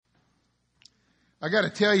I got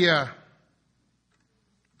to tell you,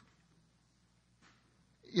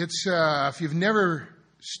 it's if you've never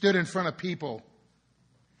stood in front of people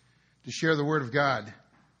to share the Word of God,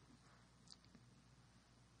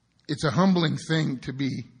 it's a humbling thing to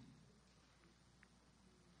be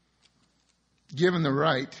given the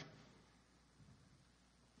right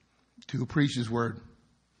to preach His Word.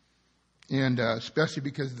 And especially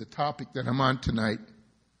because of the topic that I'm on tonight,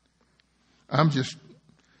 I'm just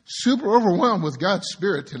super overwhelmed with God's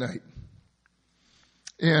Spirit tonight.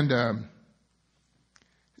 And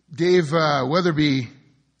Dave Weatherby,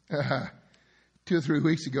 2 or 3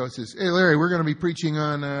 weeks ago, says, "Hey, Larry, we're going to be preaching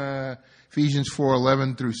on Ephesians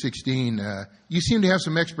 4:11 through 16. You seem to have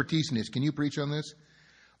some expertise in this. Can you preach on this?"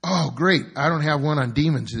 "Oh, great. I don't have one on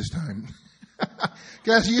demons this time."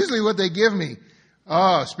 That's usually what they give me.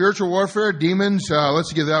 "Oh, spiritual warfare, demons,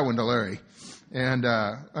 let's give that one to Larry." And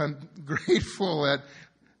I'm grateful that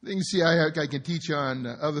you can see I can teach on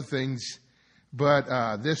other things,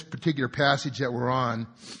 but this particular passage that we're on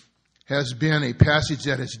has been a passage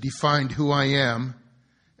that has defined who I am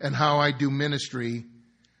and how I do ministry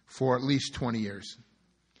for at least 20 years.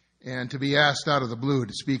 And to be asked out of the blue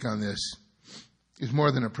to speak on this is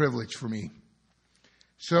more than a privilege for me.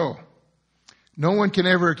 So, no one can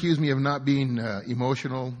ever accuse me of not being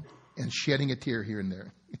emotional and shedding a tear here and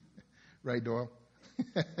there. Right, Doyle?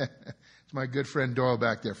 It's my good friend Doyle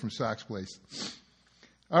back there from Sock's Place.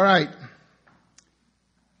 All right.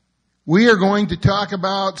 We are going to talk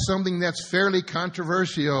about something that's fairly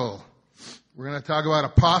controversial. We're going to talk about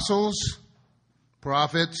apostles,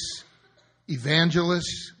 prophets,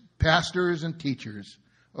 evangelists, pastors, and teachers.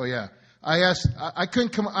 Oh, yeah.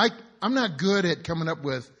 I'm not good at coming up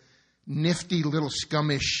with nifty little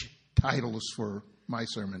scummish titles for my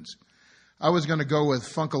sermons. I was going to go with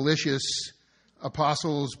Funkalicious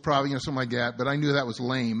Apostles, probably, something like that, but I knew that was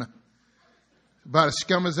lame. About as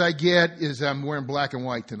scum as I get is I'm wearing black and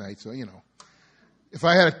white tonight, so, If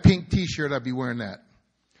I had a pink T-shirt, I'd be wearing that.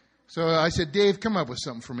 So I said, "Dave, come up with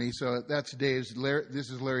something for me." So that's Dave's. This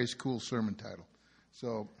is Larry's cool sermon title.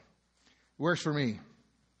 So it works for me.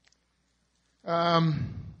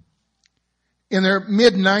 In their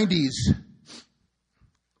mid-90s,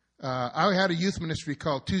 I had a youth ministry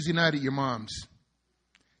called Tuesday Night at Your Mom's.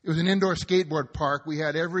 It was an indoor skateboard park. We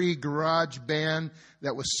had every garage band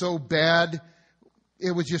that was so bad,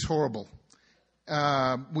 it was just horrible.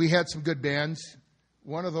 We had some good bands.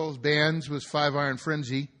 One of those bands was Five Iron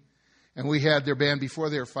Frenzy, and we had their band before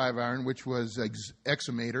they were Five Iron, which was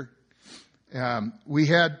Exumator. We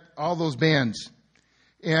had all those bands.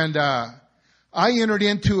 And I entered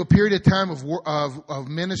into a period of time of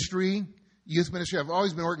ministry, youth ministry. I've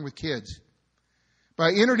always been working with kids. But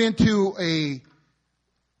I entered into a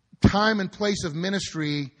time and place of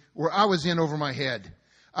ministry where I was in over my head.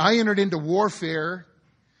 I entered into warfare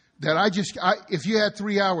that if you had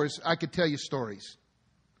 3 hours, I could tell you stories.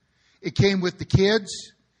 It came with the kids,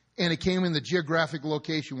 and it came in the geographic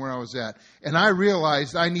location where I was at. And I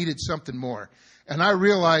realized I needed something more. And I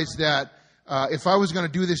realized that if I was going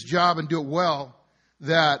to do this job and do it well,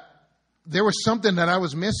 that there was something that I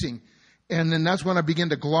was missing. And then that's when I began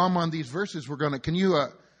to glom on these verses. Can you,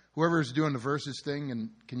 whoever's doing the verses thing,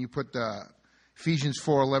 and can you put Ephesians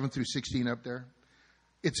 4:11 through 16 up there?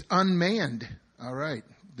 It's unmanned. All right.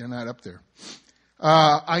 They're not up there.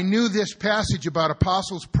 I knew this passage about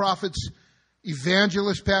apostles, prophets,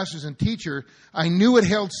 evangelists, pastors, and teachers. I knew it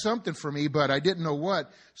held something for me, but I didn't know what.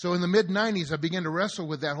 So in the mid-90s, I began to wrestle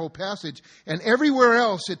with that whole passage. And everywhere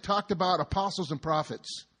else, it talked about apostles and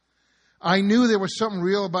prophets. I knew there was something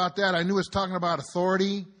real about that. I knew it was talking about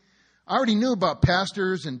authority. I already knew about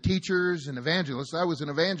pastors and teachers and evangelists. I was an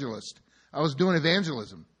evangelist. I was doing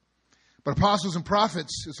evangelism. But apostles and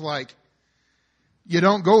prophets, it's like, you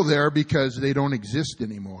don't go there because they don't exist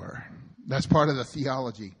anymore. That's part of the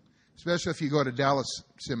theology, especially if you go to Dallas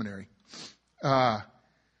Seminary.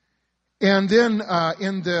 And then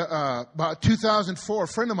in about 2004, a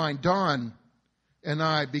friend of mine, Don, and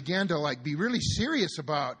I began to be really serious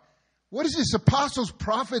about what is this apostles,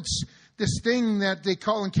 prophets, this thing that they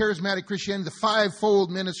call in charismatic Christianity the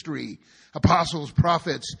fivefold ministry. Apostles,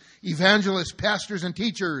 prophets, evangelists, pastors, and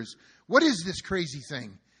teachers. What is this crazy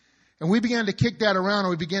thing? And we began to kick that around, and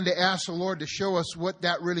we began to ask the Lord to show us what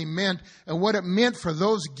that really meant and what it meant for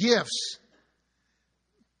those gifts.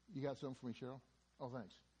 You got something for me, Cheryl? Oh,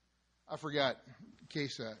 thanks. I forgot, in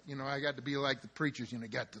case, I got to be like the preachers,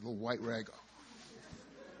 got the little white rag.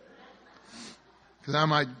 Because I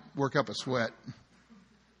might work up a sweat.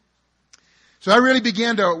 So I really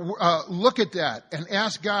began to look at that and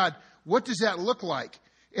ask God, what does that look like?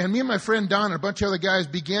 And me and my friend Don and a bunch of other guys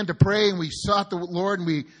began to pray, and we sought the Lord, and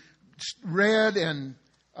we read and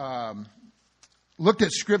looked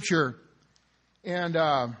at Scripture, and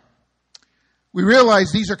we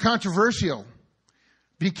realized these are controversial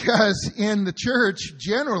because in the church,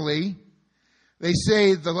 generally, they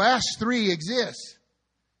say the last three exist.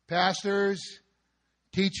 Pastors,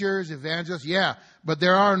 teachers, evangelists, yeah, but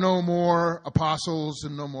there are no more apostles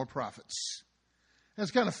and no more prophets.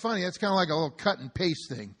 That's kind of funny. That's kind of like a little cut and paste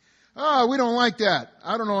thing. Oh, we don't like that.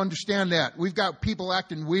 I don't understand that. We've got people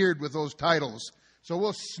acting weird with those titles, so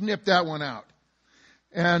we'll snip that one out.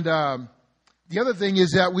 And the other thing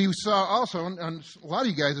is that we saw also, and a lot of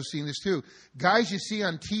you guys have seen this too, guys you see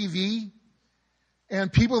on TV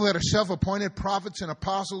and people that are self-appointed prophets and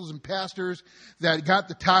apostles and pastors that got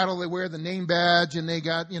the title, they wear the name badge, and they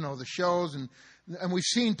got, the shows. And we've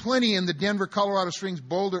seen plenty in the Denver, Colorado Springs,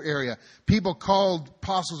 Boulder area, people called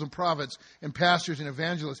apostles and prophets and pastors and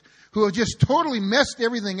evangelists who have just totally messed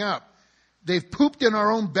everything up. They've pooped in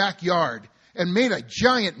our own backyard and made a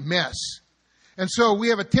giant mess. And so we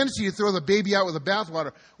have a tendency to throw the baby out with the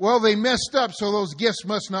bathwater. Well, they messed up, so those gifts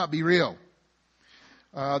must not be real.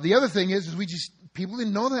 The other thing is people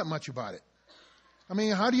didn't know that much about it. I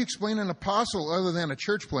mean, how do you explain an apostle other than a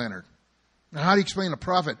church planter? Now, how do you explain a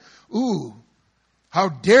prophet? Ooh, how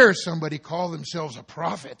dare somebody call themselves a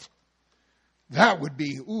prophet? That would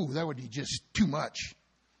be just too much.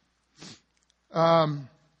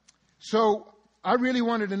 So I really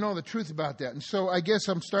wanted to know the truth about that. And so I guess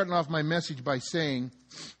I'm starting off my message by saying,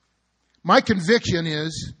 my conviction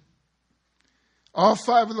is all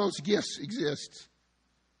five of those gifts exist.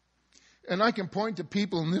 And I can point to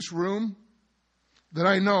people in this room that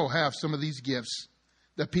I know have some of these gifts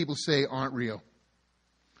that people say aren't real.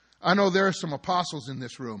 I know there are some apostles in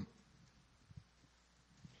this room.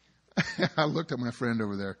 I looked at my friend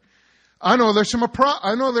over there. I know there's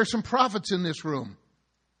some prophets in this room.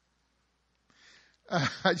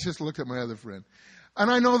 I just looked at my other friend. And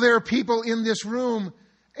I know there are people in this room,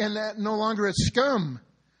 and that no longer it's scum.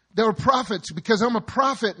 There were prophets because I'm a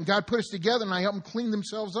prophet, and God put us together, and I help them clean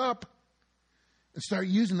themselves up and start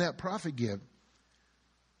using that prophet gift.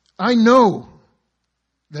 I know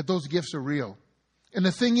that those gifts are real. And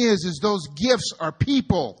the thing is those gifts are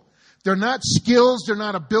people. They're not skills, they're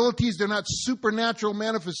not abilities, they're not supernatural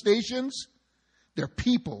manifestations. They're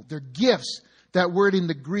people, they're gifts. That word in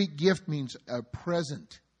the Greek, gift, means a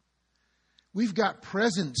present. We've got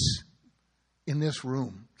presents in this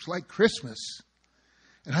room. It's like Christmas.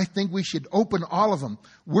 And I think we should open all of them.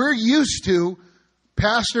 We're used to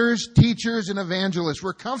pastors, teachers, and evangelists.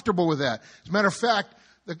 We're comfortable with that. As a matter of fact,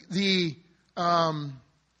 the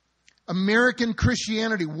American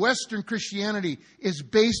Christianity, Western Christianity, is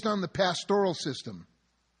based on the pastoral system.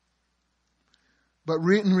 But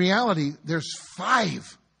in reality, there's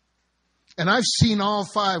five. And I've seen all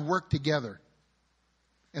five work together.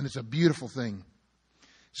 And it's a beautiful thing.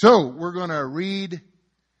 So we're going to read,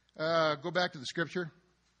 go back to the scripture.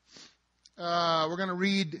 We're going to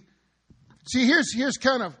read. See, here's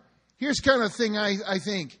kind of thing I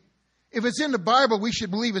think. If it's in the Bible, we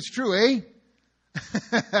should believe it's true, eh?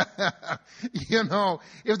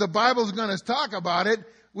 If the Bible's going to talk about it,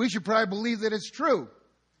 we should probably believe that it's true.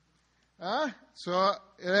 So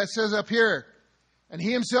it says up here, and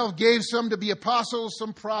he himself gave some to be apostles,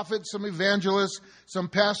 some prophets, some evangelists, some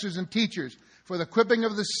pastors and teachers, for the equipping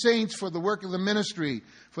of the saints, for the work of the ministry,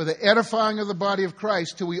 for the edifying of the body of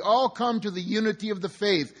Christ, till we all come to the unity of the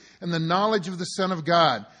faith and the knowledge of the Son of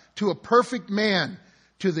God, to a perfect man,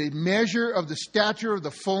 to the measure of the stature of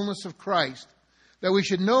the fullness of Christ, that we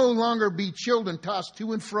should no longer be children tossed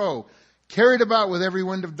to and fro, carried about with every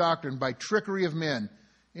wind of doctrine by trickery of men.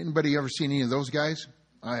 Anybody ever seen any of those guys?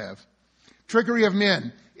 I have. Trickery of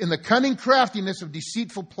men, in the cunning craftiness of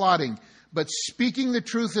deceitful plotting, but speaking the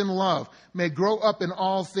truth in love, may grow up in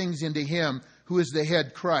all things into him who is the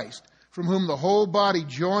head, Christ, from whom the whole body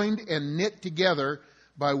joined and knit together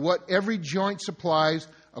by what every joint supplies,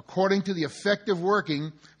 according to the effective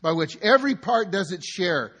working by which every part does its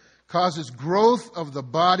share, causes growth of the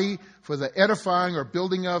body for the edifying or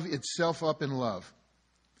building of itself up in love.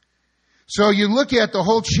 So you look at the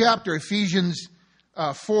whole chapter, Ephesians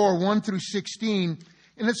 4, 1 through 16,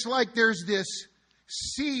 and it's like there's this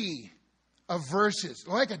sea of verses,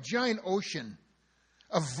 like a giant ocean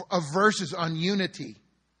of verses on unity.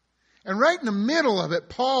 And right in the middle of it,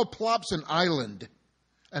 Paul plops an island.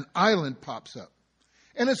 An island pops up.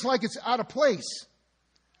 And it's like it's out of place.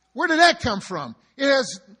 Where did that come from? It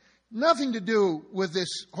has nothing to do with this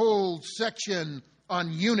whole section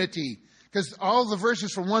on unity, because all the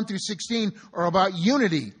verses from 1 through 16 are about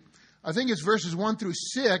unity. I think it's verses 1 through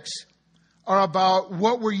 6 are about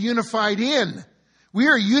what we're unified in. We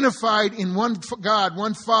are unified in one God,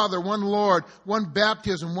 one Father, one Lord, one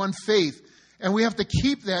baptism, one faith. And we have to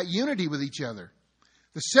keep that unity with each other.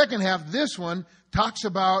 The second half, this one, talks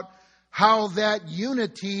about how that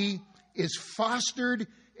unity is fostered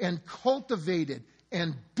and cultivated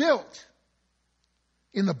and built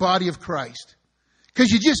in the body of Christ.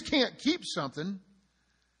 Because you just can't keep something.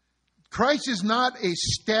 Christ is not a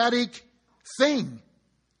static thing.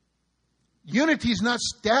 Unity is not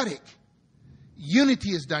static. Unity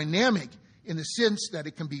is dynamic in the sense that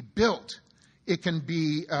it can be built. It can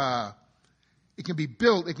be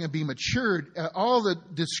built. It can be matured. All the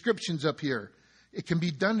descriptions up here, it can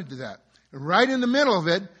be done into that. Right in the middle of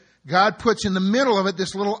it, God puts in the middle of it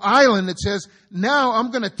this little island that says, now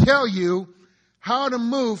I'm going to tell you how to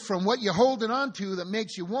move from what you're holding on to that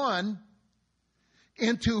makes you one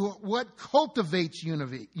into what cultivates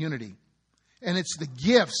unity. And it's the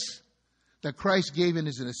gifts that Christ gave in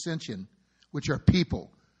his ascension, which are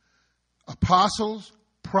people. Apostles,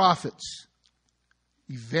 prophets,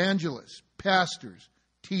 evangelists, pastors,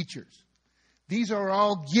 teachers. These are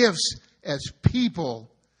all gifts as people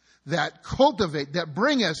that cultivate, that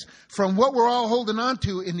bring us from what we're all holding on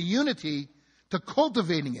to in the unity to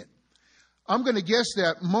cultivating it. I'm going to guess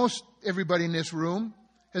that most everybody in this room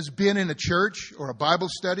has been in a church or a Bible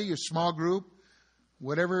study or small group,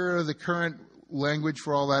 whatever the current language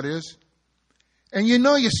for all that is. And you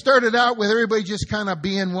know, you started out with everybody just kind of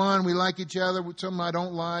being one. We like each other. Some I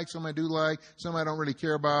don't like, some I do like, some I don't really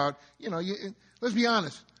care about. You know, let's be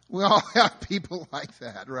honest. We all have people like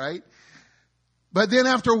that, right? But then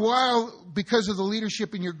after a while, because of the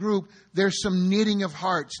leadership in your group, there's some knitting of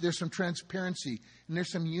hearts. There's some transparency. And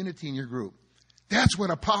there's some unity in your group. That's what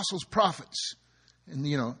apostles, prophets. And,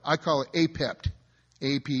 you know, I call it APEPT.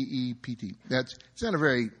 A-P-E-P-T. It's not a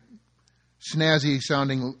very snazzy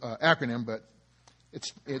sounding acronym, but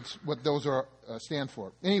it's what those are stand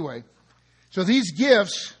for. Anyway, so these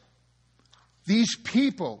gifts, these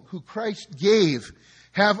people who Christ gave,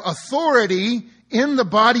 have authority in the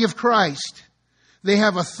body of Christ. They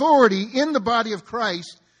have authority in the body of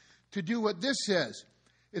Christ to do what this says.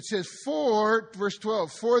 It says, verse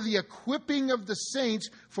 12, for the equipping of the saints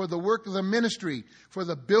for the work of the ministry, for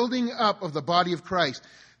the building up of the body of Christ.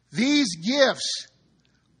 These gifts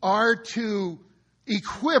are to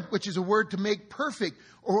equip, which is a word to make perfect,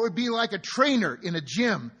 or it would be like a trainer in a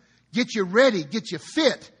gym. Get you ready, get you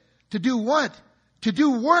fit. To do what? To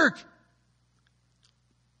do work.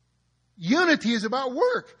 Unity is about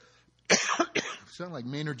work. Sound like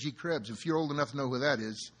Maynard G. Krebs. If you're old enough to know who that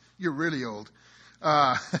is, you're really old.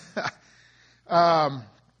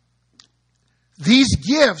 These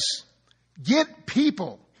gifts get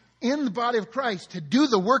people in the body of Christ to do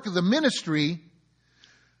the work of the ministry.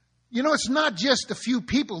 You know, it's not just a few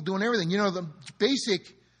people doing everything. You know, the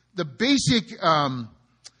basic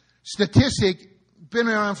statistic, been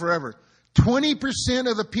around forever.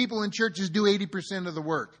 20% of the people in churches do 80% of the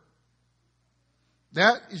work.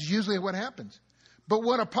 That is usually what happens. But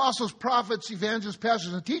what apostles, prophets, evangelists,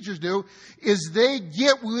 pastors, and teachers do is they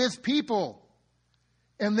get with people.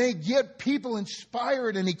 And they get people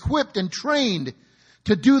inspired and equipped and trained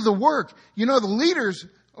to do the work. You know, the leaders,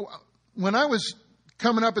 when I was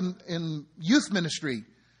coming up in youth ministry,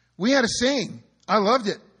 we had a saying. I loved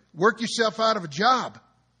it. Work yourself out of a job.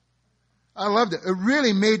 I loved it. It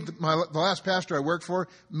really made the last pastor I worked for,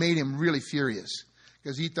 made him really furious.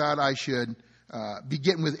 Because he thought I should be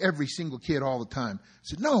getting with every single kid all the time. I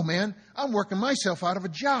said, no, man, I'm working myself out of a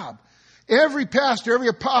job. Every pastor, every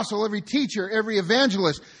apostle, every teacher, every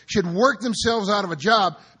evangelist should work themselves out of a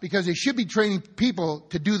job because they should be training people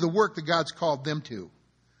to do the work that God's called them to.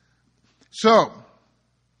 So,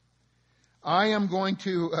 I am going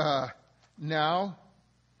to now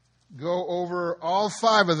go over all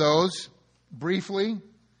 5 of those briefly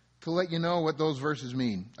to let you know what those verses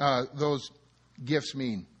mean, those gifts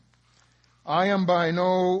mean. I am by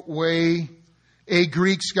no way a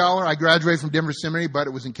Greek scholar. I graduated from Denver Seminary, but it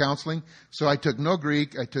was in counseling. So I took no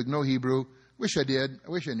Greek. I took no Hebrew. Wish I did. I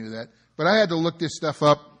wish I knew that. But I had to look this stuff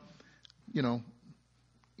up, you know,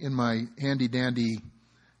 in my handy-dandy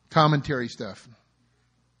commentary stuff.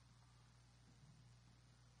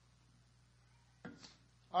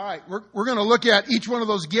 All right, we're going to look at each one of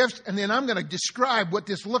those gifts, and then I'm going to describe what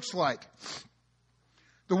this looks like.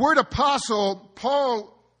 The word apostle,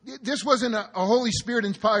 Paul, this wasn't a Holy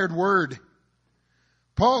Spirit-inspired word.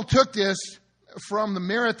 Paul took this from the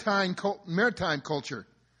maritime culture.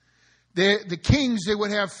 The kings, they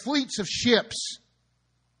would have fleets of ships,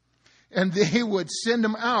 and they would send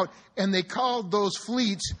them out, and they called those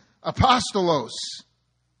fleets apostolos.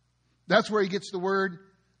 That's where he gets the word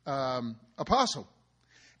apostle.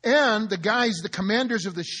 And the guys, the commanders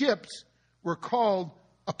of the ships, were called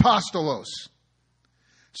apostolos.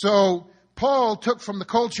 So Paul took from the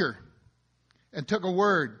culture and took a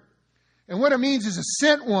word. And what it means is a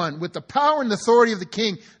sent one with the power and authority of the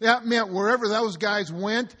king. That meant wherever those guys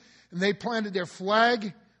went and they planted their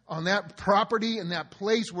flag on that property and that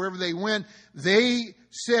place, wherever they went, they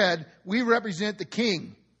said, we represent the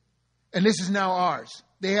king. And this is now ours.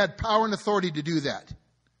 They had power and authority to do that.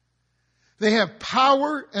 They have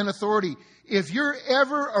power and authority. If you're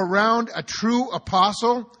ever around a true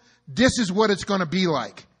apostle, this is what it's going to be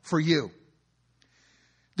like for you.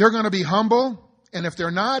 They're going to be humble, and if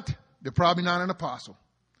they're not, they're probably not an apostle.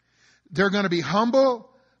 They're going to be humble,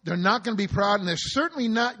 they're not going to be proud, and they're certainly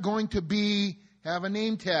not going to have a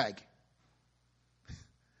name tag.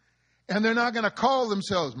 And they're not going to call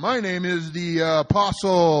themselves, my name is the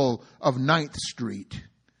apostle of 9th Street.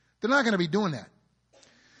 They're not going to be doing that.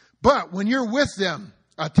 But when you're with them,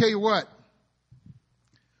 I'll tell you what,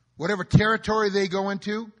 whatever territory they go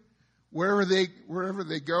into, wherever they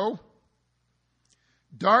go,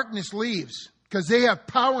 darkness leaves, because they have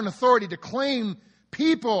power and authority to claim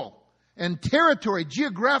people and territory,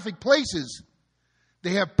 geographic places.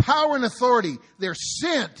 They have power and authority. They're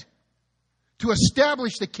sent to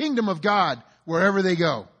establish the kingdom of God wherever they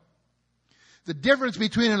go. The difference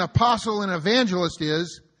between an apostle and an evangelist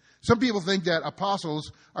is, some people think that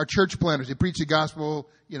apostles are church planters. They preach the gospel,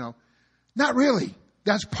 Not really.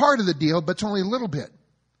 That's part of the deal, but it's only a little bit.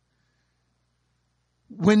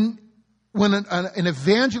 When an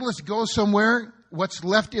evangelist goes somewhere, what's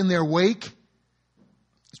left in their wake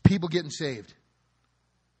is people getting saved.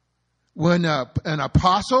 When an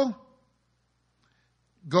apostle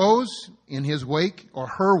goes in his wake or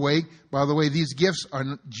her wake, by the way, these gifts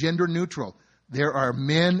are gender neutral. There are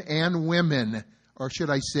men and women, or should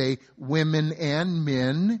I say women and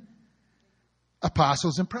men,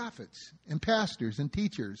 apostles and prophets and pastors and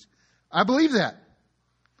teachers. I believe that.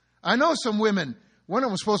 I know some women. One of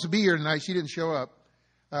them was supposed to be here tonight. She didn't show up.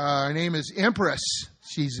 Her name is Empress.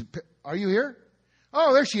 Are you here?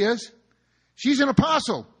 Oh, there she is. She's an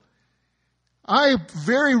apostle. I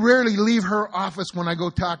very rarely leave her office when I go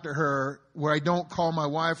talk to her where I don't call my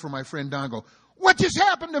wife or my friend Don and go, what just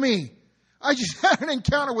happened to me? I just had an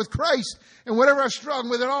encounter with Christ, and whatever I was struggling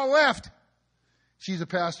with, it all left. She's a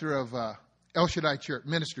pastor of El Shaddai Church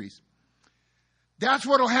Ministries. That's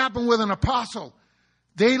what will happen with an apostle.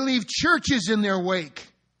 They leave churches in their wake.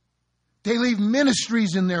 They leave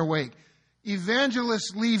ministries in their wake.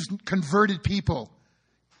 Evangelists leave converted people.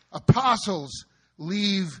 Apostles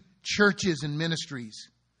leave churches and ministries.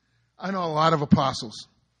 I know a lot of apostles.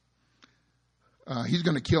 He's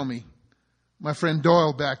going to kill me. My friend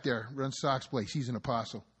Doyle back there runs Sock's Place. He's an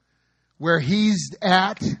apostle. Where he's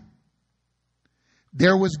at,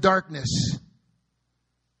 there was darkness.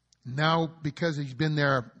 Now, because he's been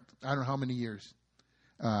there, I don't know how many years,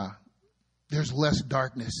 there's less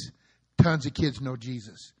darkness. Tons of kids know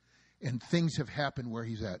Jesus. And things have happened where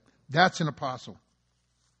he's at. That's an apostle.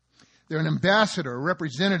 They're an ambassador, a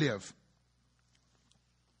representative.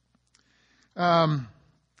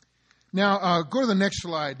 Now, go to the next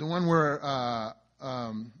slide, the one where,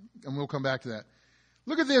 and we'll come back to that.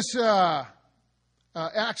 Look at this,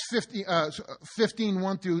 Acts 15,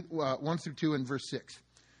 1 through 2 and verse 6.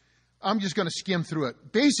 I'm just going to skim through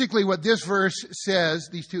it. Basically, what this verse says,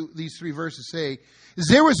 these three verses say, is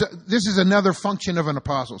this is another function of an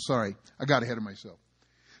apostle. Sorry, I got ahead of myself.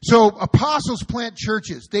 So apostles plant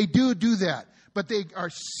churches. They do that. But they are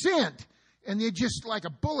sent, and they're just like a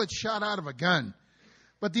bullet shot out of a gun.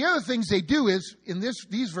 But the other things they do is, in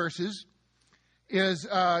these verses, is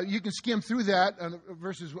you can skim through that,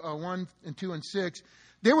 verses 1 and 2 and 6.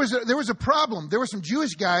 There was a problem. There were some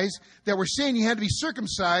Jewish guys that were saying you had to be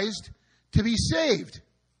circumcised to be saved.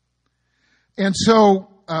 And so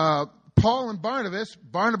Paul and Barnabas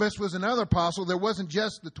was another apostle. There wasn't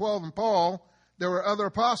just the 12 and Paul. There were other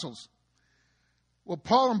apostles. Well,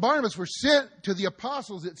 Paul and Barnabas were sent to the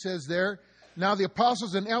apostles, it says there. Now the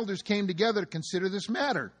apostles and elders came together to consider this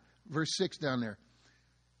matter. Verse 6 down there.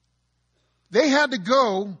 They had to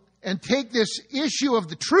go and take this issue of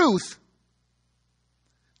the truth.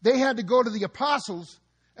 They had to go to the apostles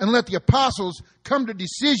and let the apostles come to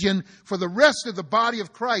decision for the rest of the body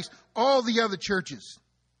of Christ, all the other churches.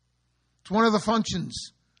 It's one of the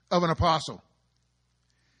functions of an apostle,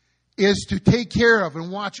 is to take care of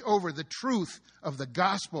and watch over the truth of the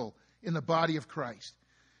gospel in the body of Christ.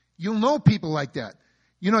 You'll know people like that.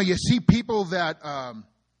 You see people that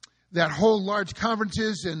hold large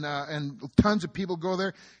conferences and tons of people go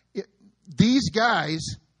there. These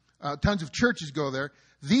guys, tons of churches go there.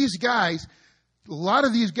 These guys, a lot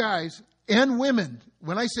of these guys, and women.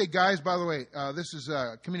 When I say guys, by the way, this is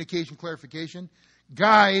communication clarification.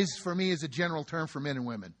 Guys, for me, is a general term for men and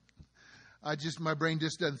women. My brain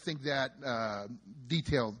just doesn't think that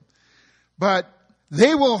detailed. But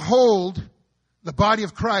they will hold the body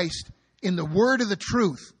of Christ in the word of the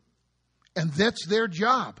truth. And that's their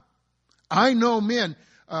job. I know men.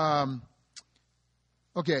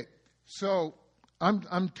 Okay, so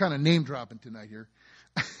I'm kind of name dropping tonight here.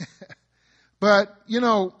 But,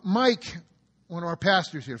 Mike, one of our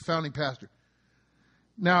pastors here, founding pastor.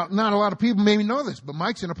 Now, not a lot of people maybe know this, but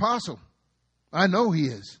Mike's an apostle. I know he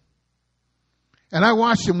is. And I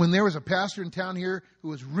watched him when there was a pastor in town here who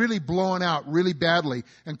was really blowing out really badly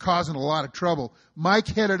and causing a lot of trouble. Mike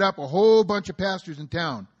headed up a whole bunch of pastors in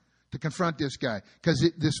town to confront this guy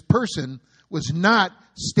because this person was not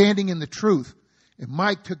standing in the truth. And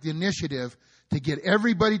Mike took the initiative to get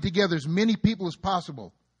everybody together, as many people as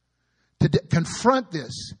possible, to confront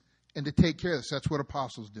this and to take care of this. That's what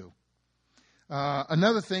apostles do.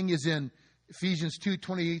 Another thing is in Ephesians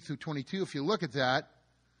 2:28 through 22. If you look at that,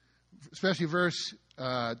 especially verse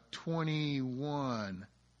 21.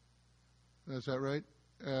 Is that right?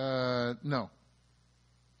 No.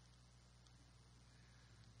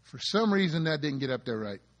 For some reason, that didn't get up there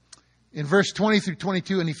right. In verse 20 through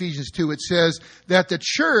 22 in Ephesians 2, it says that the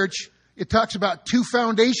church, it talks about two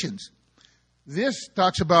foundations. This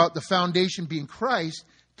talks about the foundation being Christ,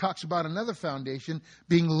 talks about another foundation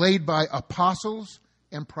being laid by apostles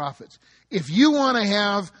and prophets. If you want to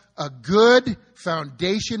have a good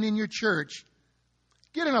foundation in your church,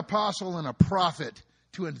 get an apostle and a prophet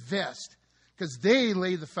to invest, because they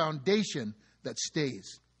lay the foundation that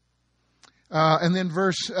stays. And then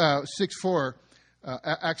verse 6:4,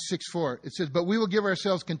 Acts 6:4, it says, "But we will give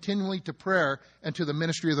ourselves continually to prayer and to the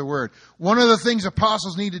ministry of the word." One of the things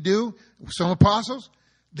apostles need to do, some apostles,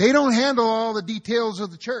 they don't handle all the details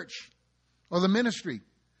of the church or the ministry.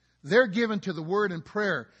 They're given to the word and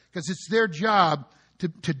prayer because it's their job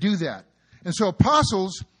to do that. And so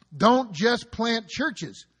apostles don't just plant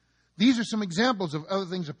churches. These are some examples of other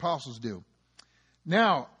things apostles do.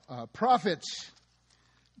 Now, prophets,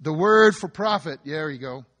 the word for prophet, there you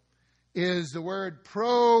go, is the word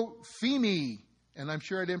prophemi. And I'm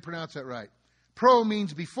sure I didn't pronounce that right. Pro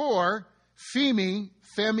means before, femi,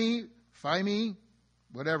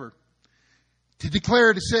 whatever. To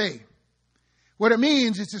declare, to say. What it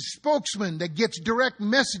means is a spokesman that gets direct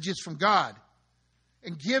messages from God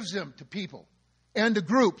and gives them to people and to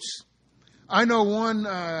groups. I know one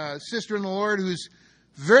sister in the Lord who's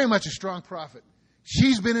very much a strong prophet.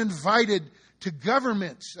 She's been invited to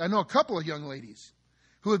governments. I know a couple of young ladies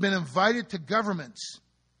who have been invited to governments.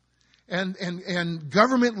 And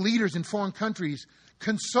government leaders in foreign countries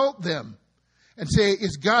consult them and say,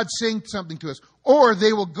 is God saying something to us? Or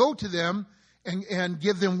they will go to them and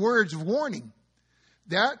give them words of warning.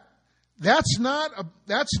 That's not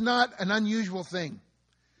an unusual thing.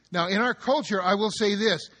 Now, in our culture, I will say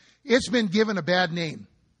this. It's been given a bad name.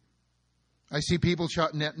 I see people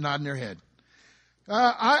nodding their head.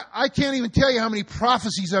 I can't even tell you how many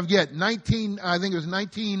prophecies I've get. I think it was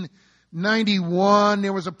 1991,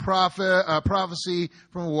 there was a prophecy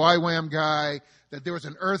from a YWAM guy that there was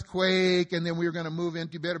an earthquake and then we were going to move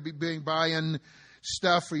into, you better be buying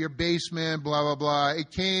stuff for your basement, blah, blah, blah.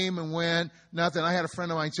 It came and went, nothing. I had a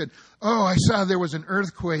friend of mine said, oh, I saw there was an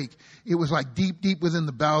earthquake. It was like deep, deep within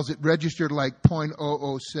the bowels. It registered like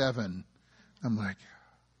 0.007. I'm like,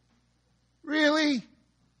 really?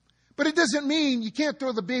 But it doesn't mean you can't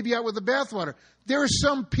throw the baby out with the bathwater. There are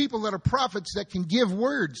some people that are prophets that can give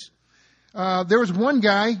words. There was one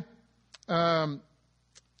guy, and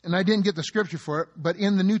I didn't get the scripture for it, but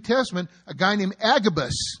in the New Testament, a guy named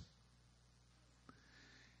Agabus.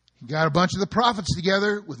 He got a bunch of the prophets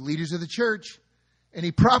together with leaders of the church, and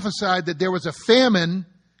he prophesied that there was a famine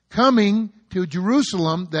coming to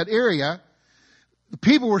Jerusalem, that area. The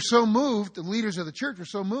people were so moved, the leaders of the church were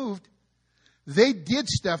so moved, they did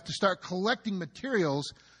stuff to start collecting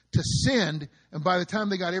materials to send, and by the time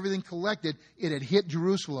they got everything collected, it had hit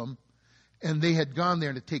Jerusalem, and they had gone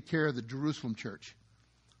there to take care of the Jerusalem church.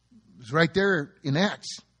 It was right there in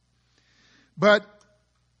Acts. But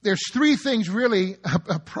there's three things really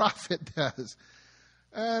a prophet does.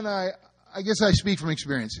 And I guess I speak from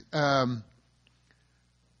experience.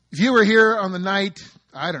 If you were here on the night,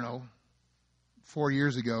 I don't know, 4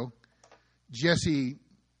 years ago, Jesse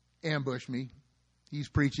ambushed me. He's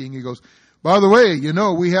preaching. He goes, by the way,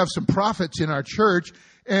 we have some prophets in our church,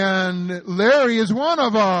 and Larry is one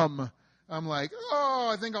of them. I'm like,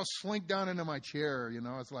 I think I'll slink down into my chair.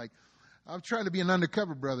 It's like, I'm trying to be an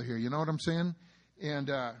undercover brother here. You know what I'm saying? And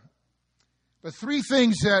But three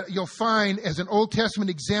things that you'll find as an Old Testament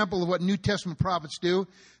example of what New Testament prophets do.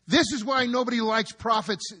 This is why nobody likes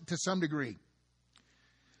prophets to some degree.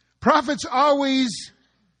 Prophets always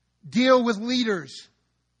deal with leaders.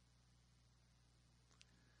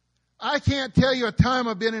 I can't tell you a time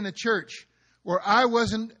I've been in a church where I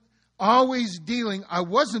wasn't always dealing, I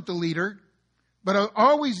wasn't the leader, but I was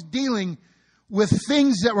always dealing with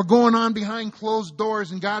things that were going on behind closed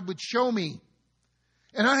doors, and God would show me.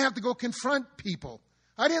 And I'd have to go confront people.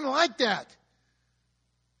 I didn't like that.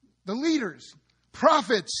 The leaders,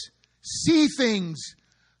 prophets, see things.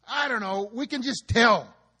 I don't know. We can just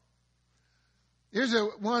tell. Here's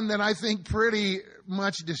one that I think pretty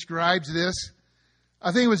much describes this.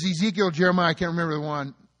 I think it was Ezekiel or Jeremiah. I can't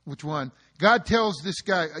remember which one. God tells this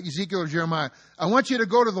guy, Ezekiel or Jeremiah, I want you to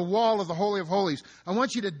go to the wall of the Holy of Holies. I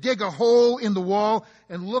want you to dig a hole in the wall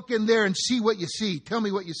and look in there and see what you see. Tell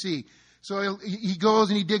me what you see. So he goes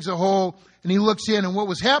and he digs a hole and he looks in. And what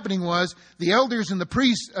was happening was the elders and the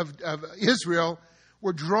priests of Israel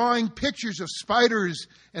were drawing pictures of spiders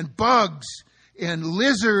and bugs and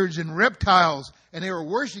lizards and reptiles. And they were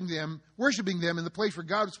worshiping them in the place where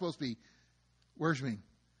God was supposed to be worshiping.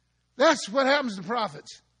 That's what happens to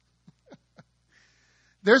prophets.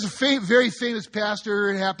 There's a very famous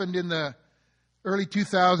pastor. It happened in the early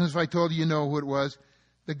 2000s. If I told you, you know who it was.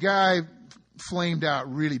 The guy flamed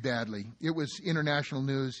out really badly. It was international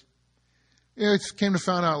news. It came to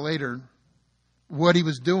find out later what he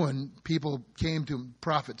was doing.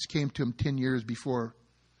 Prophets came to him 10 years before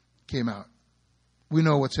it came out. We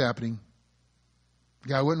know what's happening. The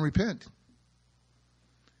guy wouldn't repent.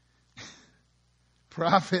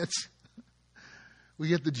 Prophets, we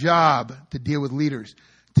get the job to deal with leaders,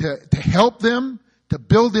 to help them, to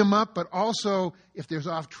build them up, but also, if there's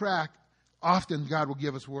off track, often God will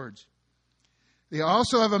give us words. They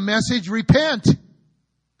also have a message, repent.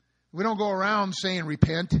 We don't go around saying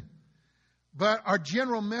repent, but our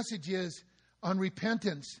general message is on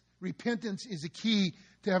repentance. Repentance is the key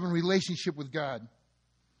to having a relationship with God.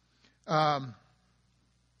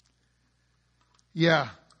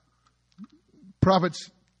 Prophets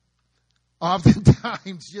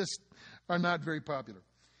oftentimes just are not very popular.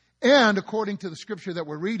 And according to the scripture that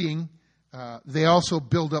we're reading, they also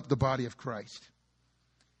build up the body of Christ.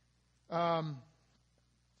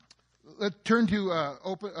 Let's turn to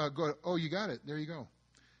you got it. There you go.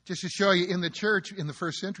 Just to show you, in the church in the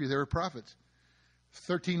first century, there were prophets.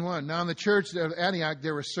 13:1. Now in the church of Antioch,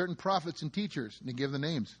 there were certain prophets and teachers. And they give the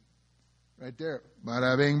names. Right there.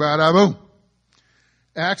 Bada bing, bada boom.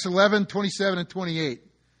 Acts 11:27 and 28.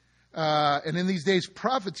 And in these days,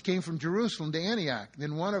 prophets came from Jerusalem to Antioch.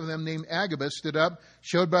 Then one of them, named Agabus, stood up,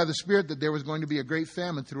 showed by the Spirit that there was going to be a great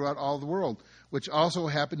famine throughout all the world, which also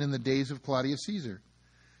happened in the days of Claudius Caesar.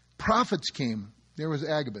 Prophets came. There was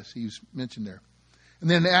Agabus. He was mentioned there. And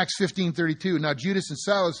then in Acts 15:32, now Judas and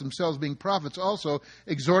Silas themselves, being prophets, also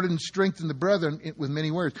exhorted and strengthened the brethren with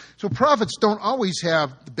many words. So prophets don't always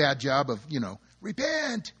have the bad job of,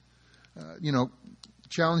 repent,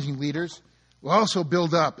 challenging leaders. Will also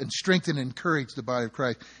build up and strengthen and encourage the body of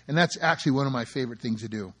Christ. And that's actually one of my favorite things to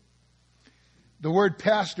do. The word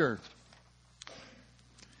pastor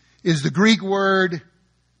is the Greek word,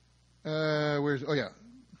 I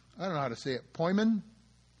don't know how to say it, Poimen?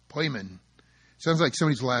 Poimen. Sounds like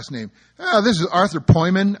somebody's last name. This is Arthur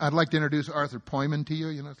Poimen. I'd like to introduce Arthur Poimen to you.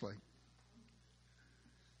 It's like,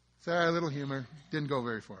 sorry, a little humor. Didn't go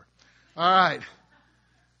very far. All right.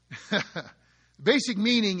 Basic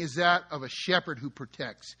meaning is that of a shepherd who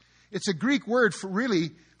protects. It's a Greek word for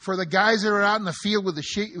the guys that are out in the field with the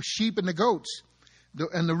sheep and the goats.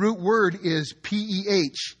 And the root word is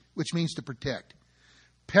P-E-H, which means to protect.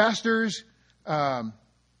 Pastors love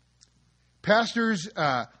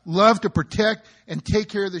to protect and take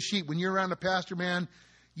care of the sheep. When you're around a pastor, man,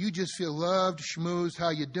 you just feel loved, schmoozed. How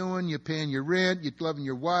you doing? You're paying your rent. You're loving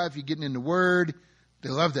your wife. You're getting in the Word. They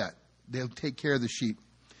love that. They'll take care of the sheep.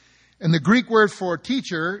 And the Greek word for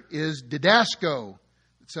teacher is didasko.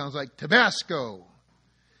 It sounds like Tabasco.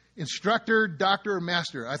 Instructor, doctor, or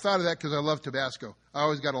master. I thought of that because I love Tabasco. I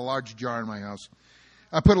always got a large jar in my house.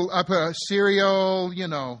 I put a cereal,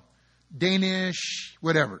 Danish,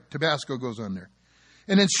 whatever. Tabasco goes on there.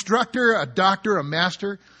 An instructor, a doctor, a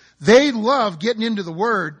master. They love getting into the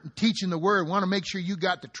Word, teaching the Word, want to make sure you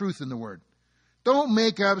got the truth in the Word. Don't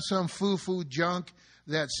make up some foo-foo junk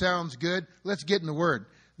that sounds good. Let's get in the Word.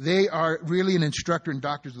 They are really an instructor and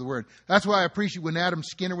doctors of the Word. That's why I appreciate when Adam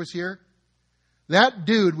Skinner was here. That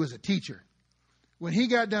dude was a teacher. When he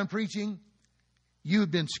got done preaching, you had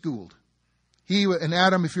been schooled. And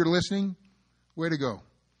Adam, if you're listening, way to go.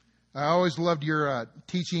 I always loved your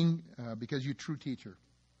teaching because you're a true teacher.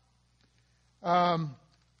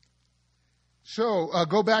 So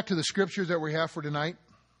go back to the scriptures that we have for tonight.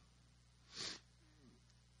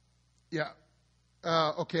 Yeah.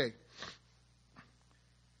 Okay.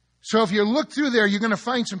 So if you look through there, you're going to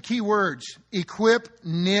find some key words. Equip,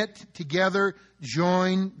 knit, together,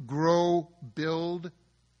 join, grow, build.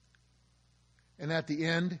 And at the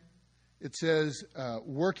end, it says,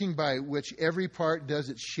 working by which every part does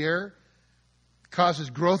its share, causes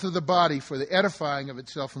growth of the body for the edifying of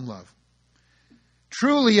itself in love.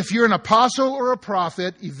 Truly, if you're an apostle or a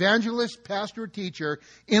prophet, evangelist, pastor, or teacher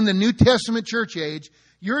in the New Testament church age,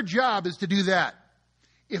 your job is to do that.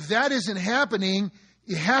 If that isn't happening,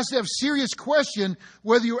 it has to have serious question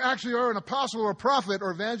whether you actually are an apostle or a prophet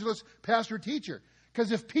or evangelist, pastor, or teacher.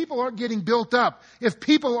 Because if people aren't getting built up, if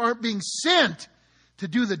people aren't being sent to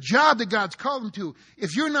do the job that God's called them to,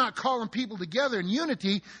 if you're not calling people together in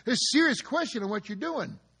unity, there's serious question on what you're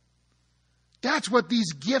doing. That's what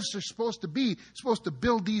these gifts are supposed to be, supposed to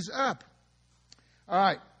build these up. All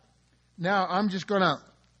right. Now, I'm just going to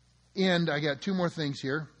end. I got two more things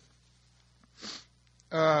here.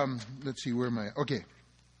 Let's see, where am I? Okay.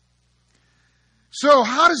 So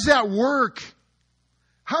how does that work?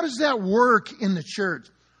 How does that work in the church?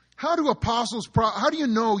 How do how do you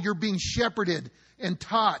know you're being shepherded and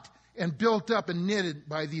taught and built up and knitted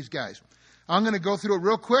by these guys? I'm going to go through it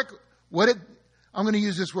real quick. I'm going to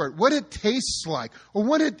use this word. What it tastes like. Or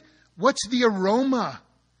what's the aroma?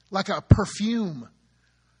 Like a perfume.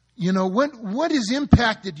 You know, what has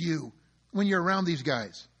impacted you when you're around these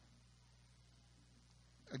guys?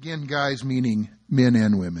 Again, guys meaning men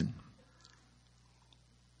and women.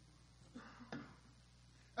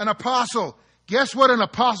 An apostle. Guess what an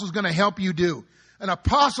apostle is going to help you do? An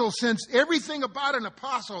apostle, since everything about an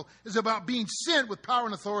apostle is about being sent with power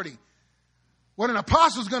and authority. What an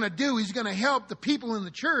apostle is going to do, he's going to help the people in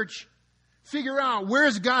the church figure out where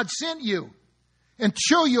has God sent you and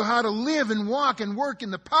show you how to live and walk and work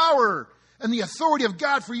in the power and the authority of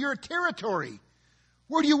God for your territory.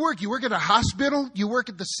 Where do you work? You work at a hospital? You work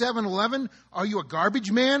at the 7-Eleven? Are you a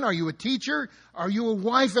garbage man? Are you a teacher? Are you a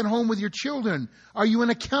wife at home with your children? Are you an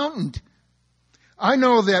accountant? I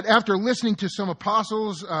know that after listening to some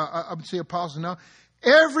apostles, I would say apostles now,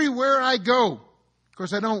 everywhere I go, of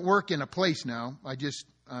course I don't work in a place now,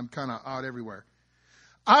 I'm kind of out everywhere.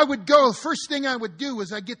 I would go, the first thing I would do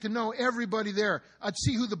is I'd get to know everybody there. I'd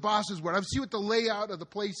see who the bosses were. I'd see what the layout of the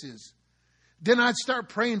place is. Then I'd start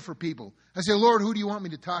praying for people. I say, Lord, who do you want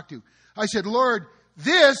me to talk to? I said, Lord,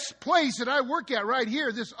 this place that I work at right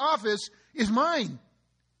here, this office, is mine.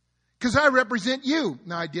 Because I represent you.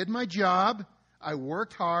 Now, I did my job. I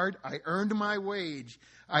worked hard. I earned my wage.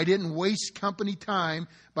 I didn't waste company time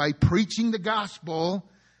by preaching the gospel.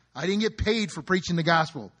 I didn't get paid for preaching the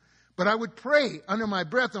gospel. But I would pray under my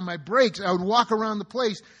breath on my breaks. I would walk around the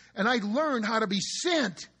place, and I learned how to be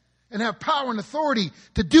sent and have power and authority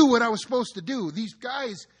to do what I was supposed to do. These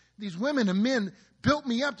guys, these women and men built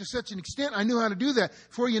me up to such an extent I knew how to do that.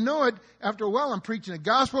 Before you know it, after a while, I'm preaching the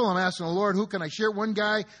gospel. I'm asking the Lord, who can I share? One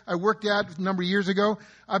guy I worked at a number of years ago,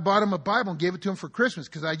 I bought him a Bible and gave it to him for Christmas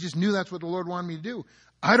because I just knew that's what the Lord wanted me to do.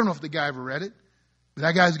 I don't know if the guy ever read it, but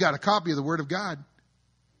that guy's got a copy of the Word of God.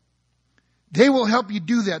 They will help you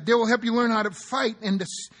do that. They will help you learn how to fight and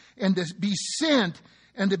to be sent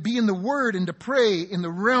and to be in the Word and to pray in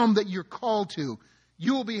the realm that you're called to.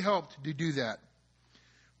 You will be helped to do that.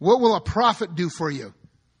 What will a prophet do for you?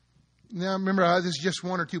 Now, remember, this is just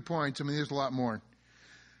 1 or 2 points. I mean, there's a lot more.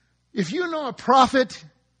 If you know a prophet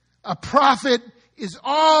is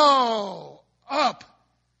all up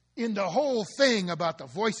in the whole thing about the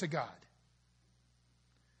voice of God.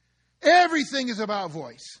 Everything is about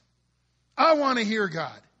voice. I want to hear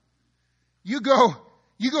God. You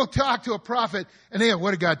go talk to a prophet, and hey,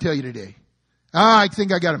 what did God tell you today? I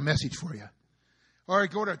think I got a message for you. Or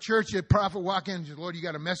go to a church, a prophet walk in and say, Lord, you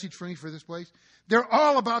got a message for me for this place? They're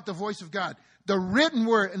all about the voice of God. The written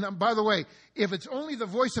word. And by the way, if it's only the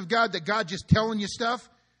voice of God that God just telling you stuff,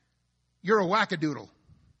 you're a wackadoodle.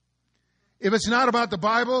 If it's not about the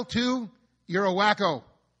Bible, too, you're a wacko.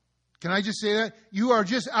 Can I just say that? You are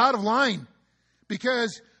just out of line.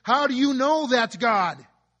 Because how do you know that's God?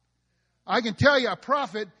 I can tell you, a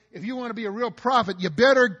prophet, if you want to be a real prophet, you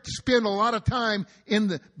better spend a lot of time in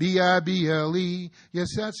the Bible. Yes,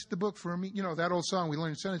 that's the book for me. You know, that old song we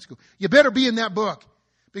learned in Sunday school. You better be in that book.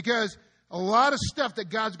 Because a lot of stuff that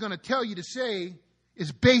God's going to tell you to say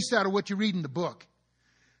is based out of what you read in the book.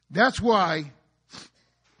 That's why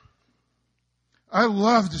I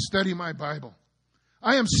love to study my Bible.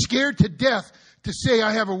 I am scared to death to say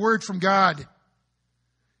I have a word from God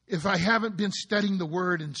if I haven't been studying the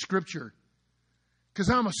Word in Scripture. Because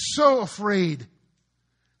I'm so afraid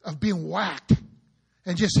of being whacked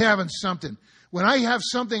and just having something. When I have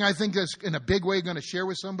something I think that's in a big way going to share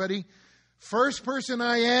with somebody, first person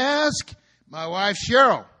I ask, my wife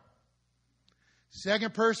Cheryl.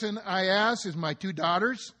 Second person I ask is my 2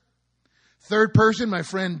 daughters. Third person, my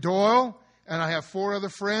friend Doyle. And I have 4 other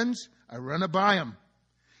friends. I run it by them.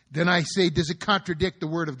 Then I say, does it contradict the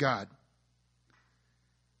Word of God?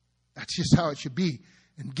 That's just how it should be.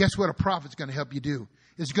 And guess what a prophet's going to help you do?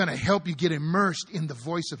 It's going to help you get immersed in the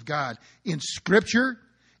voice of God, in Scripture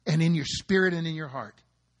and in your spirit and in your heart.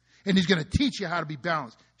 And he's going to teach you how to be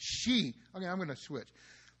balanced. I'm going to switch.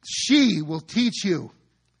 She will teach you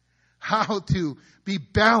how to be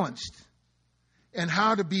balanced and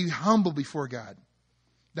how to be humble before God.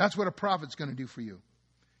 That's what a prophet's going to do for you.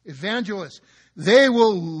 Evangelists, they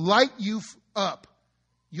will light you up.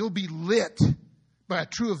 You'll be lit by a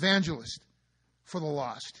true evangelist for the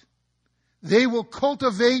lost. They will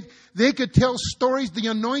cultivate. They could tell stories. The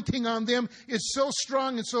anointing on them is so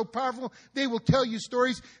strong and so powerful. They will tell you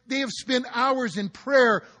stories. They have spent hours in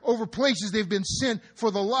prayer over places they've been sent for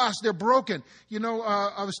the lost. They're broken. You know,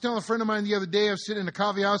 I was telling a friend of mine the other day, I was sitting in a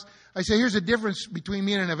coffee house. I said, here's the difference between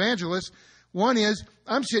me and an evangelist. One is,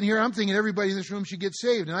 I'm sitting here, I'm thinking everybody in this room should get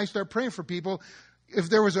saved. And I start praying for people. If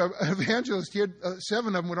there was an evangelist here, 7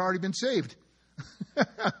 of them would have already been saved.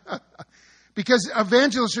 Because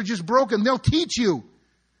evangelists are just broken. They'll teach you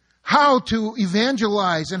how to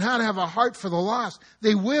evangelize and how to have a heart for the lost.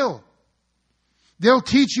 They will. They'll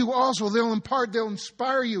teach you also. They'll impart, they'll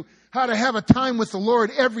inspire you how to have a time with the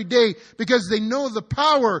Lord every day because they know the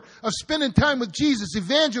power of spending time with Jesus.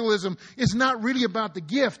 Evangelism is not really about the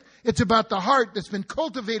gift. It's about the heart that's been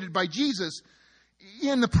cultivated by Jesus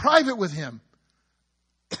in the private with Him.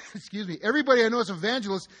 Excuse me. Everybody I know is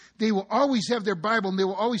evangelists. They will always have their Bible and they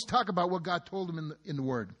will always talk about what God told them in the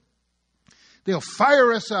Word. They'll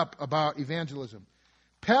fire us up about evangelism.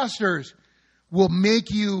 Pastors will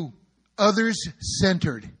make you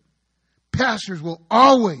others-centered. Pastors will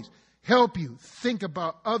always help you think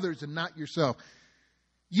about others and not yourself.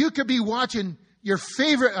 You could be watching your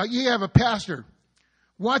favorite, you have a pastor,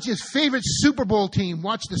 watch his favorite Super Bowl team,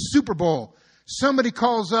 watch the Super Bowl. Somebody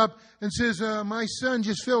calls up and says, my son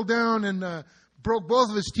just fell down and broke both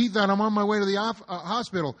of his teeth out. I'm on my way to the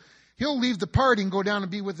hospital. He'll leave the party and go down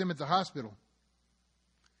and be with them at the hospital.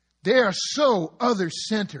 They are so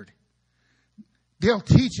others-centered. They'll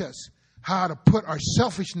teach us how to put our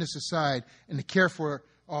selfishness aside and to care for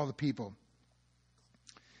all the people.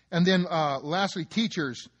 And then lastly,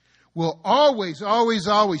 teachers will always,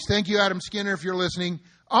 thank you, Adam Skinner, if you're listening,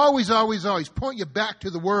 always point you back to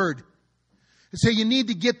the Word. And say you need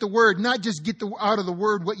to get the Word, not just get out of the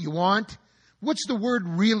Word what you want. What's the Word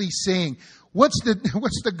really saying?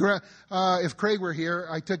 If Craig were here,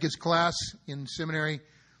 I took his class in seminary,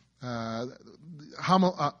 not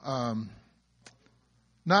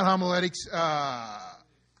homiletics,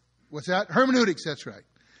 what's that? Hermeneutics, that's right.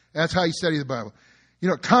 That's how you study the Bible. You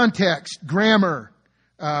know, context, grammar,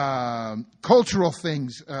 cultural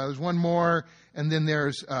things. There's one more, and then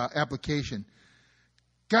there's application.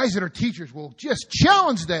 Guys that are teachers will just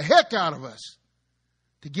challenge the heck out of us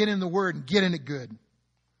to get in the Word and get in it good.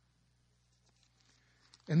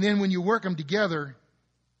 And then when you work them together,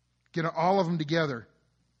 get all of them together,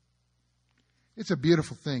 it's a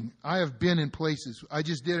beautiful thing. I have been in places. I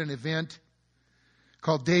just did an event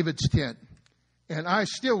called David's Tent. And I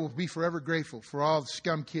still will be forever grateful for all the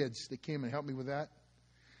scum kids that came and helped me with that.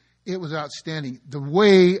 It was outstanding. The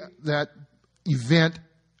way that event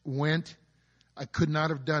went, I could not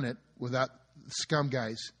have done it without the scum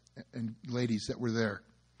guys and ladies that were there.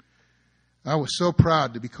 I was so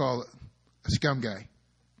proud to be called a scum guy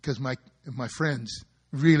because my friends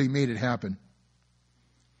really made it happen.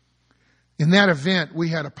 In that event, we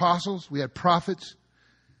had apostles, we had prophets,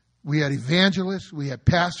 we had evangelists, we had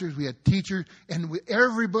pastors, we had teachers, and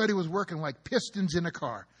everybody was working like pistons in a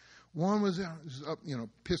car. One was up,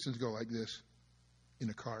 pistons go like this in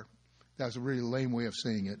a car. That's a really lame way of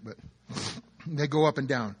saying it, but they go up and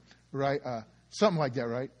down, right? Something like that,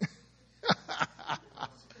 right?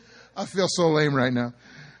 I feel so lame right now.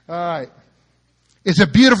 All right. It's a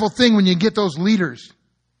beautiful thing when you get those leaders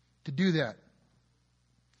to do that.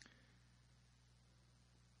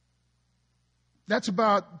 That's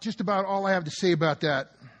just about all I have to say about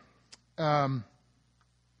that. So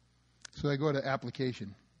I go to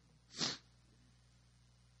application.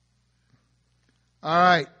 All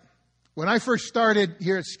right. When I first started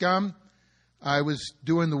here at Scum, I was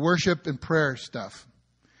doing the worship and prayer stuff.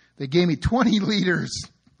 They gave me 20 leaders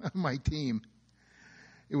on my team.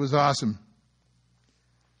 It was awesome.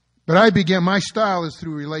 But my style is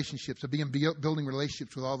through relationships. I began building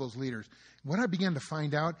relationships with all those leaders. What I began to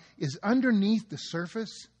find out is underneath the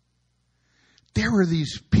surface, there were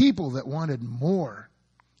these people that wanted more.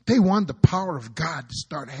 They wanted the power of God to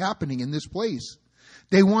start happening in this place.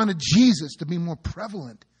 They wanted Jesus to be more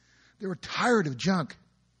prevalent. They were tired of junk.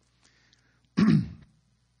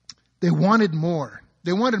 They wanted more.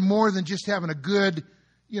 They wanted more than just having a good,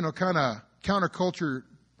 kind of counterculture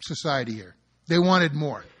society here. They wanted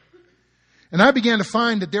more. And I began to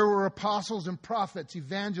find that there were apostles and prophets,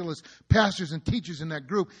 evangelists, pastors and teachers in that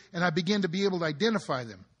group, and I began to be able to identify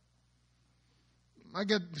them. I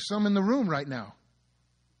got some in the room right now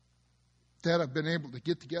that I've been able to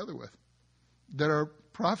get together with that are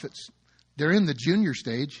prophets. They're in the junior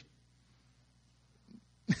stage.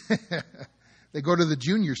 They go to the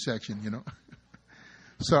junior section,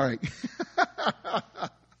 Sorry.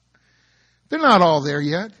 They're not all there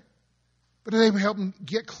yet, but they've helped them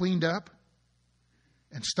get cleaned up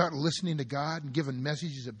and start listening to God and giving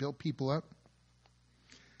messages that build people up.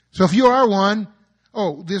 So if you are one,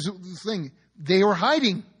 there's a thing. They were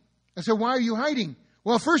hiding. I said, why are you hiding?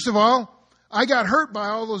 Well, first of all, I got hurt by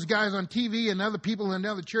all those guys on TV and other people in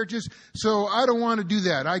other churches, so I don't want to do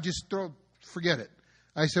that. I just forget it.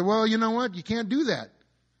 I said, well, you know what? You can't do that.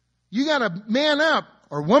 You got to man up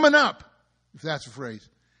or woman up, if that's a phrase.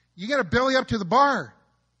 You got to belly up to the bar.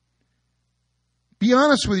 Be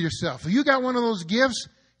honest with yourself. If you got one of those gifts,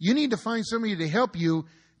 you need to find somebody to help you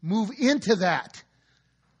move into that.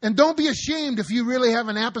 And don't be ashamed if you really have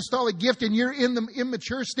an apostolic gift and you're in the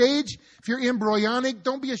immature stage. If you're embryonic,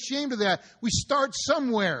 don't be ashamed of that. We start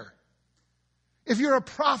somewhere. If you're a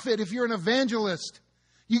prophet, if you're an evangelist,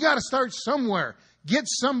 you got to start somewhere. Get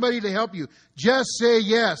somebody to help you. Just say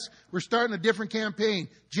yes. We're starting a different campaign.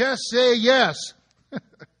 Just say yes.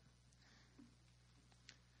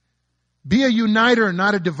 Be a uniter,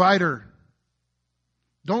 not a divider.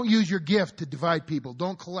 Don't use your gift to divide people.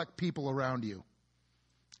 Don't collect people around you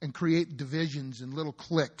and create divisions and little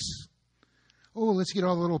cliques. Oh, let's get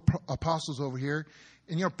all the little apostles over here.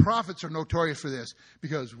 And prophets are notorious for this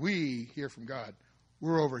because we hear from God.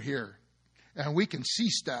 We're over here. And we can see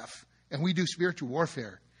stuff. And we do spiritual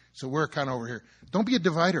warfare. So we're kind of over here. Don't be a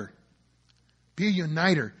divider. Be a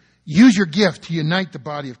uniter. Use your gift to unite the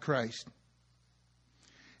body of Christ.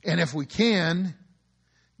 And if we can,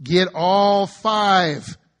 get all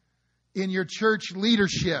 5 in your church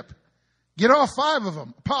leadership. Get all 5 of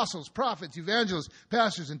them. Apostles, prophets, evangelists,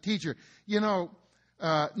 pastors, and teachers.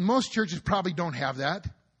 Most churches probably don't have that.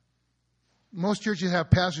 Most churches have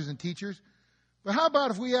pastors and teachers. But how about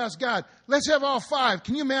if we ask God, let's have all 5.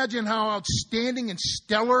 Can you imagine how outstanding and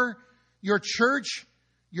stellar your church,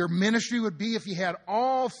 your ministry would be if you had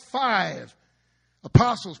all 5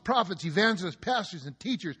 apostles, prophets, evangelists, pastors, and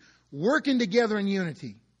teachers working together in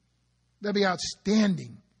unity? That'd be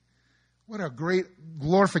outstanding. What a great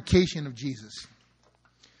glorification of Jesus.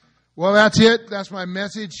 Well, that's it. That's my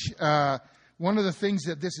message. One of the things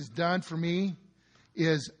that this has done for me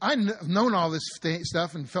is I've known all this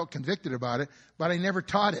stuff and felt convicted about it, but I never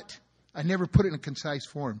taught it. I never put it in a concise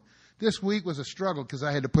form. This week was a struggle because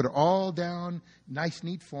I had to put it all down, nice,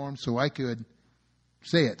 neat form, so I could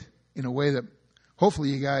say it in a way that hopefully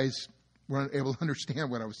you guys weren't able to understand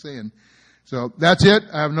what I was saying. So that's it.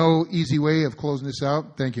 I have no easy way of closing this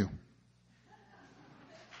out. Thank you.